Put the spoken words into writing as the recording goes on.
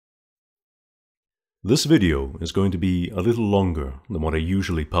This video is going to be a little longer than what I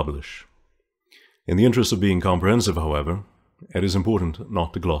usually publish. In the interest of being comprehensive, however, it is important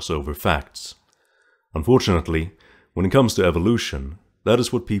not to gloss over facts. Unfortunately, when it comes to evolution, that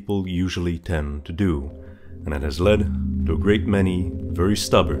is what people usually tend to do, and it has led to a great many very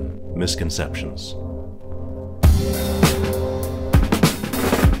stubborn misconceptions.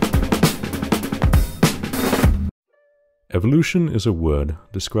 Evolution is a word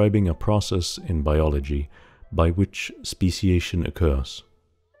describing a process in biology by which speciation occurs,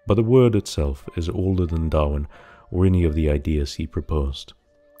 but the word itself is older than Darwin or any of the ideas he proposed.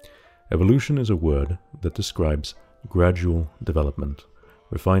 Evolution is a word that describes gradual development,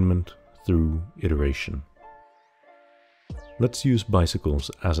 refinement through iteration. Let's use bicycles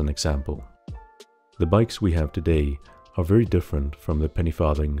as an example. The bikes we have today are very different from the penny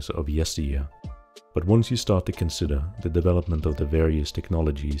farthings of yesteryear. But once you start to consider the development of the various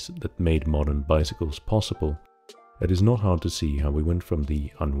technologies that made modern bicycles possible, it is not hard to see how we went from the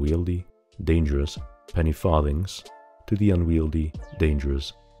unwieldy, dangerous penny farthings to the unwieldy,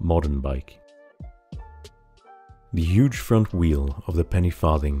 dangerous modern bike. The huge front wheel of the penny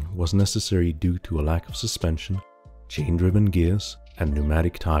farthing was necessary due to a lack of suspension, chain-driven gears, and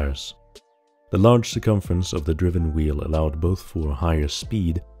pneumatic tires. The large circumference of the driven wheel allowed both for higher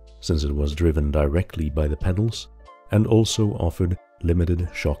speed, since it was driven directly by the pedals, and also offered limited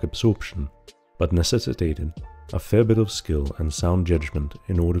shock absorption, but necessitated a fair bit of skill and sound judgment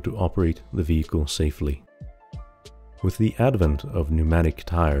in order to operate the vehicle safely. With the advent of pneumatic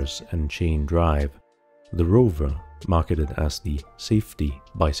tires and chain drive, the Rover, marketed as the safety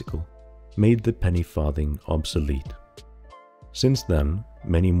bicycle, made the penny farthing obsolete. Since then,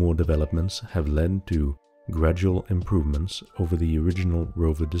 many more developments have led to gradual improvements over the original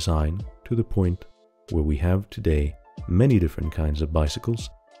Rover design to the point where we have today many different kinds of bicycles,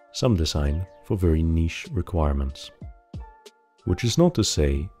 some designed for very niche requirements. Which is not to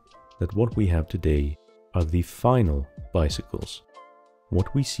say that what we have today are the final bicycles.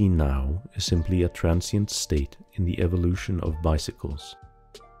 What we see now is simply a transient state in the evolution of bicycles.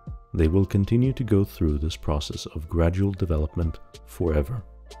 They will continue to go through this process of gradual development forever.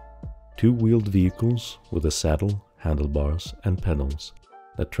 Two-wheeled vehicles with a saddle, handlebars, and pedals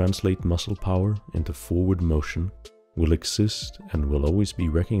that translate muscle power into forward motion will exist and will always be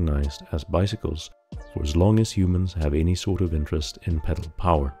recognized as bicycles for as long as humans have any sort of interest in pedal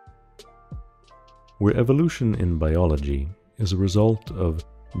power. Where evolution in biology is a result of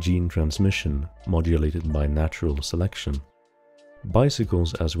gene transmission modulated by natural selection,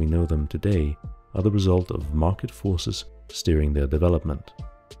 bicycles as we know them today are the result of market forces steering their development.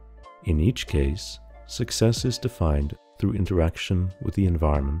 In each case, success is defined through interaction with the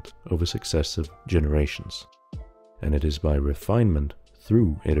environment over successive generations, and it is by refinement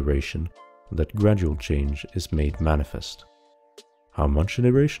through iteration that gradual change is made manifest. How much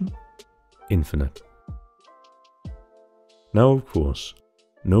iteration? Infinite. Now, of course,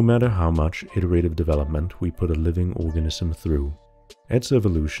 no matter how much iterative development we put a living organism through, its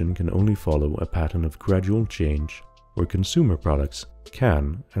evolution can only follow a pattern of gradual change where consumer products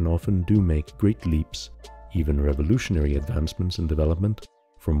can and often do make great leaps, even revolutionary advancements in development,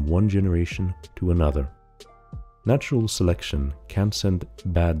 from one generation to another. Natural selection can't send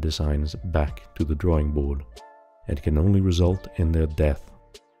bad designs back to the drawing board. It can only result in their death.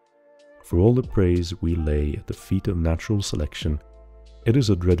 For all the praise we lay at the feet of natural selection, it is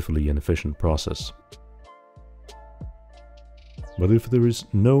a dreadfully inefficient process. But if there is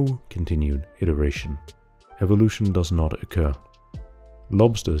no continued iteration, evolution does not occur.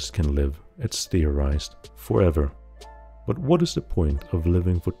 Lobsters can live, it's theorized, forever. But what is the point of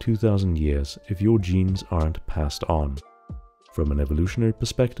living for 2,000 years if your genes aren't passed on? From an evolutionary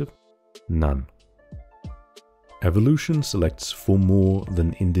perspective, none. Evolution selects for more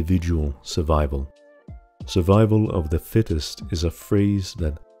than individual survival. Survival of the fittest is a phrase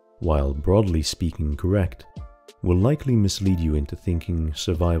that, while broadly speaking correct, will likely mislead you into thinking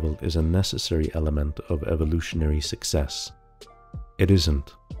survival is a necessary element of evolutionary success. It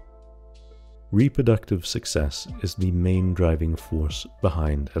isn't. Reproductive success is the main driving force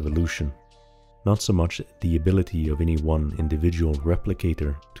behind evolution, not so much the ability of any one individual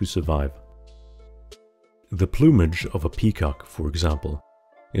replicator to survive. The plumage of a peacock, for example,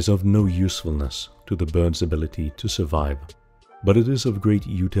 is of no usefulness to the bird's ability to survive, but it is of great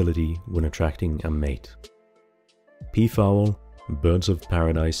utility when attracting a mate. Peafowl, birds of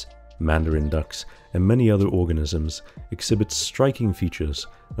paradise, mandarin ducks, and many other organisms exhibit striking features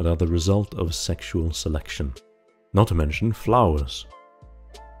that are the result of sexual selection, not to mention flowers.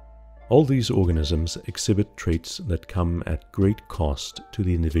 All these organisms exhibit traits that come at great cost to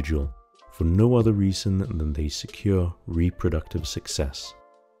the individual, for no other reason than they secure reproductive success.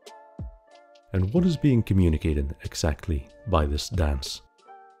 And what is being communicated exactly by this dance?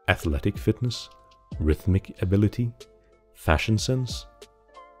 Athletic fitness? Rhythmic ability? Fashion sense?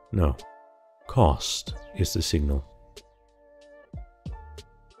 No. Cost is the signal.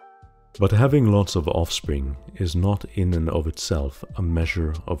 But having lots of offspring is not in and of itself a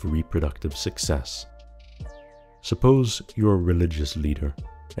measure of reproductive success. Suppose you're a religious leader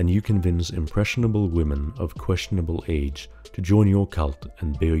and you convince impressionable women of questionable age to join your cult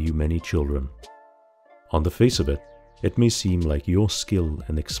and bear you many children. On the face of it, it may seem like your skill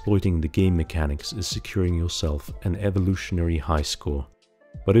in exploiting the game mechanics is securing yourself an evolutionary high score.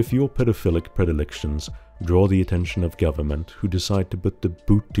 But if your pedophilic predilections draw the attention of government who decide to put the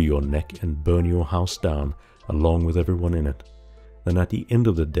boot to your neck and burn your house down along with everyone in it, then at the end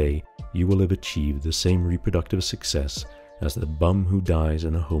of the day you will have achieved the same reproductive success as the bum who dies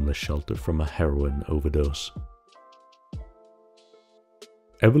in a homeless shelter from a heroin overdose.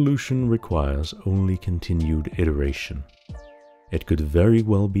 Evolution requires only continued iteration. It could very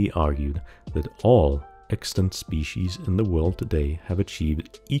well be argued that all extant species in the world today have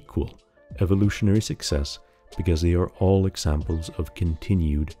achieved equal evolutionary success because they are all examples of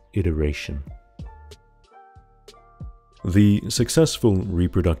continued iteration. The successful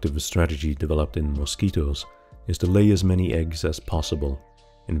reproductive strategy developed in mosquitoes is to lay as many eggs as possible,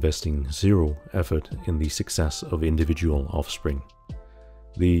 investing zero effort in the success of individual offspring.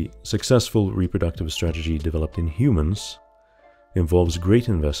 The successful reproductive strategy developed in humans involves great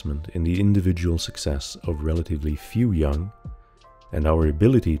investment in the individual success of relatively few young, and our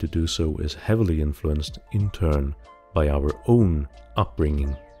ability to do so is heavily influenced in turn by our own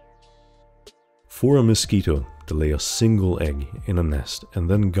upbringing. For a mosquito to lay a single egg in a nest and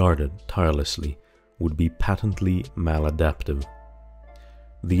then guard it tirelessly would be patently maladaptive.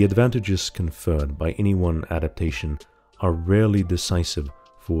 The advantages conferred by any one adaptation are rarely decisive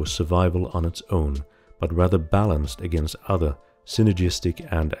for survival on its own, but rather balanced against other synergistic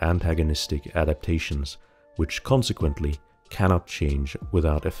and antagonistic adaptations, which consequently cannot change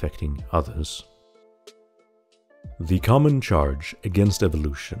without affecting others. The common charge against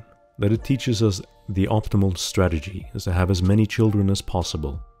evolution, that it teaches us the optimal strategy is to have as many children as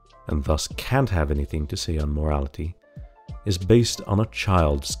possible, and thus can't have anything to say on morality, is based on a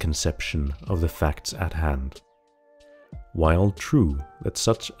child's conception of the facts at hand. While true that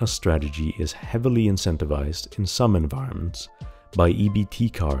such a strategy is heavily incentivized in some environments by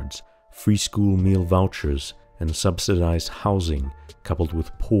EBT cards, free school meal vouchers, and subsidized housing coupled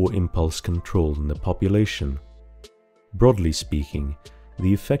with poor impulse control in the population, broadly speaking,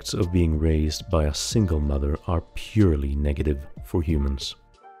 the effects of being raised by a single mother are purely negative for humans.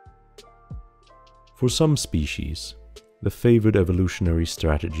 For some species, the favored evolutionary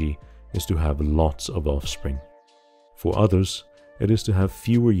strategy is to have lots of offspring. For others, it is to have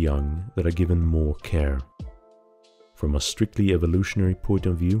fewer young that are given more care. From a strictly evolutionary point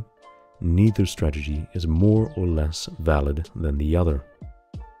of view, neither strategy is more or less valid than the other.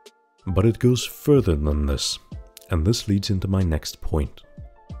 But it goes further than this, and this leads into my next point.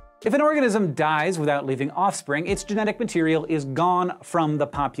 If an organism dies without leaving offspring, its genetic material is gone from the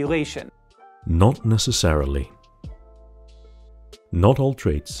population. Not necessarily. Not all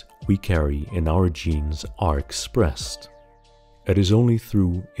traits we carry in our genes are expressed. It is only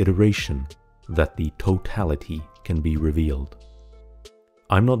through iteration that the totality can be revealed.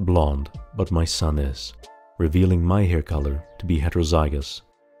 I'm not blonde, but my son is, revealing my hair color to be heterozygous.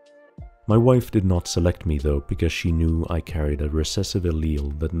 My wife did not select me though because she knew I carried a recessive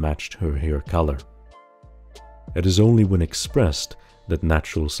allele that matched her hair color. It is only when expressed that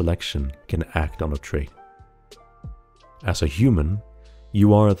natural selection can act on a trait. As a human,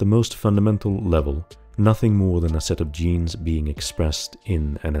 you are at the most fundamental level nothing more than a set of genes being expressed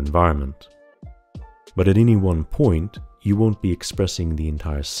in an environment. But at any one point, you won't be expressing the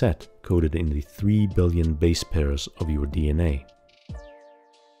entire set coded in the 3 billion base pairs of your DNA.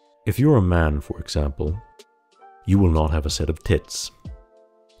 If you're a man, for example, you will not have a set of tits.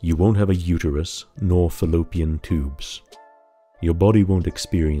 You won't have a uterus nor fallopian tubes. Your body won't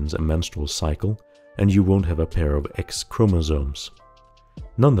experience a menstrual cycle, and you won't have a pair of X chromosomes.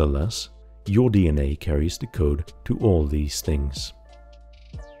 Nonetheless, your DNA carries the code to all these things.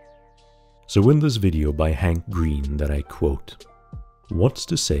 So in this video by Hank Green that I quote, what's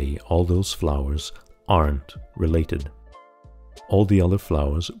to say all those flowers aren't related? All the other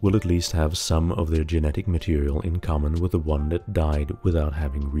flowers will at least have some of their genetic material in common with the one that died without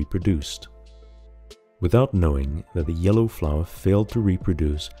having reproduced. Without knowing that the yellow flower failed to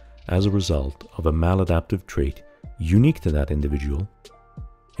reproduce as a result of a maladaptive trait unique to that individual,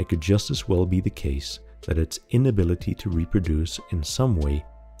 it could just as well be the case that its inability to reproduce in some way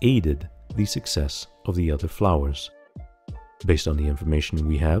aided the success of the other flowers. Based on the information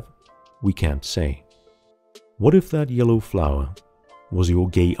we have, we can't say. What if that yellow flower was your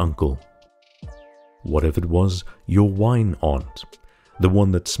gay uncle? What if it was your wine aunt, the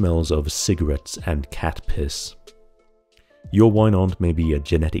one that smells of cigarettes and cat piss? Your wine aunt may be a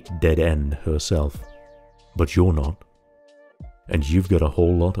genetic dead end herself, but you're not. And you've got a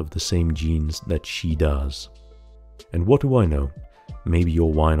whole lot of the same genes that she does. And what do I know? Maybe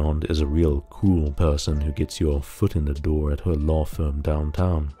your wine aunt is a real cool person who gets your foot in the door at her law firm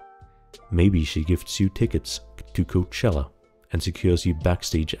downtown. Maybe she gifts you tickets to Coachella and secures you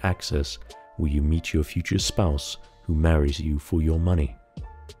backstage access where you meet your future spouse who marries you for your money.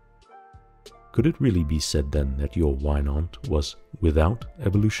 Could it really be said then that your wine aunt was without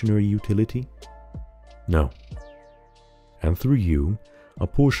evolutionary utility? No. And through you, a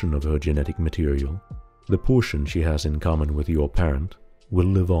portion of her genetic material, the portion she has in common with your parent, will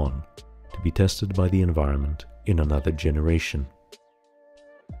live on, to be tested by the environment in another generation.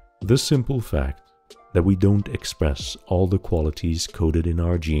 This simple fact that we don't express all the qualities coded in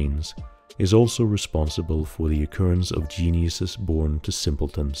our genes is also responsible for the occurrence of geniuses born to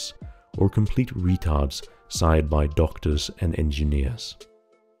simpletons, or complete retards sired by doctors and engineers.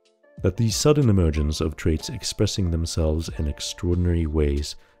 That the sudden emergence of traits expressing themselves in extraordinary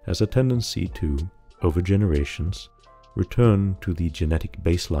ways has a tendency to, over generations, return to the genetic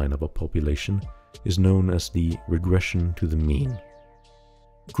baseline of a population is known as the regression to the mean.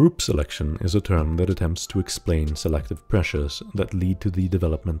 Group selection is a term that attempts to explain selective pressures that lead to the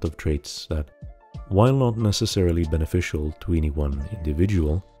development of traits that, while not necessarily beneficial to any one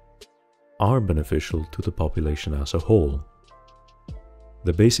individual, are beneficial to the population as a whole.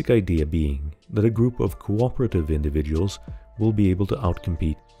 The basic idea being that a group of cooperative individuals will be able to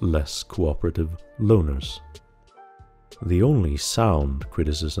outcompete less cooperative loners. The only sound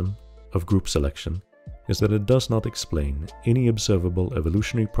criticism of group selection is that it does not explain any observable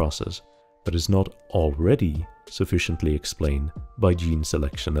evolutionary process that is not already sufficiently explained by gene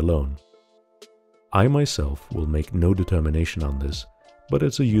selection alone. I myself will make no determination on this, but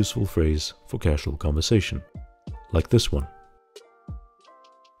it's a useful phrase for casual conversation, like this one.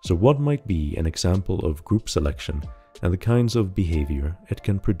 So what might be an example of group selection and the kinds of behavior it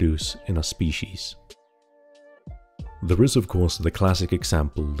can produce in a species? There is of course the classic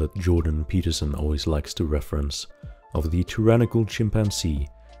example that Jordan Peterson always likes to reference of the tyrannical chimpanzee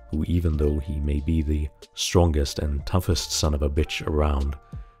who, even though he may be the strongest and toughest son of a bitch around,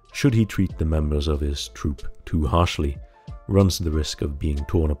 should he treat the members of his troop too harshly, runs the risk of being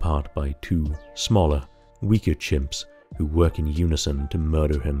torn apart by two smaller, weaker chimps who work in unison to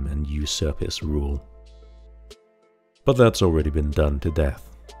murder him and usurp his rule. But that's already been done to death.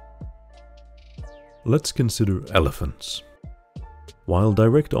 Let's consider elephants. While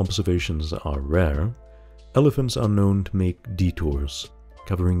direct observations are rare, elephants are known to make detours,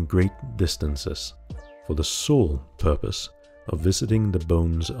 covering great distances, for the sole purpose of visiting the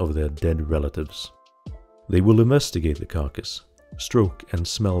bones of their dead relatives. They will investigate the carcass, stroke and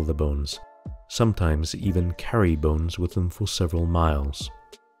smell the bones, sometimes even carry bones with them for several miles.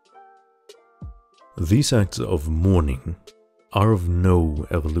 These acts of mourning are of no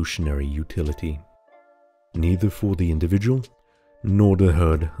evolutionary utility, neither for the individual nor the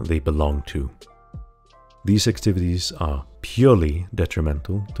herd they belong to. These activities are purely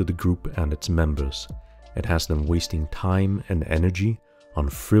detrimental to the group and its members. It has them wasting time and energy on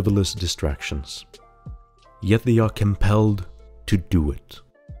frivolous distractions. Yet they are compelled to do it.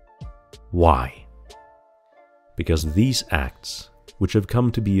 Why? Because these acts, which have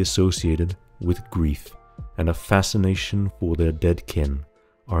come to be associated with grief and a fascination for their dead kin,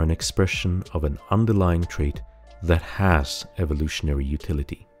 are an expression of an underlying trait that has evolutionary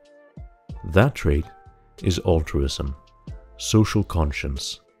utility. That trait is altruism, social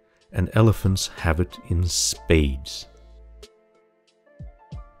conscience, and elephants have it in spades.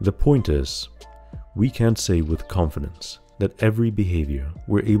 The point is, we can't say with confidence that every behavior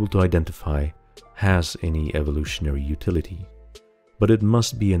we're able to identify has any evolutionary utility, but it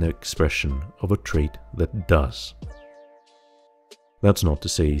must be an expression of a trait that does. That's not to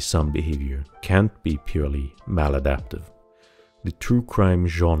say some behavior can't be purely maladaptive. The true crime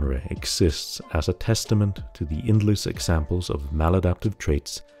genre exists as a testament to the endless examples of maladaptive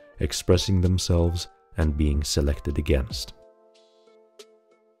traits expressing themselves and being selected against.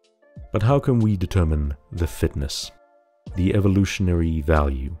 But how can we determine the fitness, the evolutionary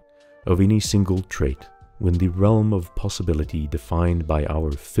value of any single trait when the realm of possibility defined by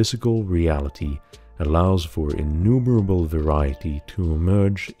our physical reality allows for innumerable variety to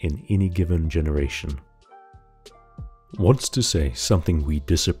emerge in any given generation. What's to say something we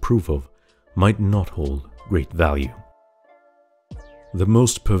disapprove of might not hold great value? The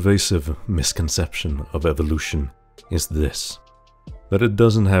most pervasive misconception of evolution is this: that it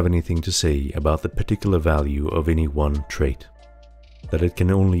doesn't have anything to say about the particular value of any one trait, that it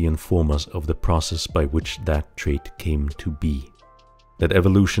can only inform us of the process by which that trait came to be, that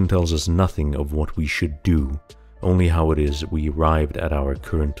evolution tells us nothing of what we should do, only how it is we arrived at our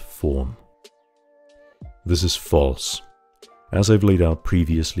current form. This is false. As I've laid out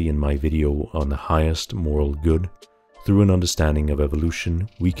previously in my video on the highest moral good, through an understanding of evolution,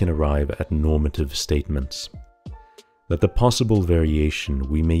 we can arrive at normative statements. That the possible variation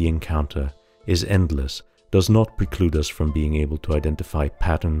we may encounter is endless does not preclude us from being able to identify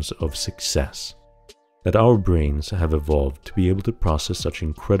patterns of success. That our brains have evolved to be able to process such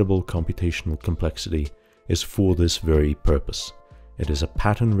incredible computational complexity is for this very purpose. It is a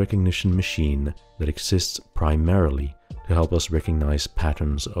pattern recognition machine that exists primarily to help us recognize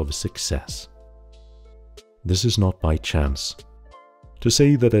patterns of success. This is not by chance. To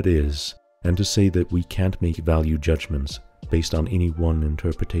say that it is, and to say that we can't make value judgments based on any one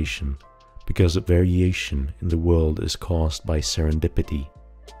interpretation, because variation in the world is caused by serendipity,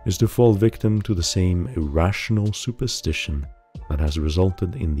 is to fall victim to the same irrational superstition that has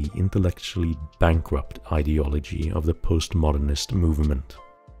resulted in the intellectually bankrupt ideology of the postmodernist movement.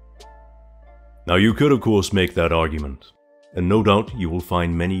 Now you could of course make that argument, and no doubt you will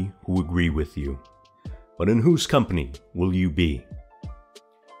find many who agree with you. But in whose company will you be?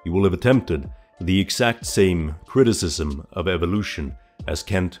 You will have attempted the exact same criticism of evolution as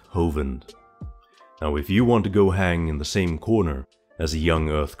Kent Hovind. Now if you want to go hang in the same corner as the young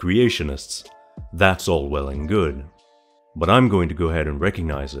Earth creationists, that's all well and good. But I'm going to go ahead and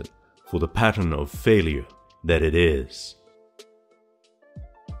recognize it for the pattern of failure that it is.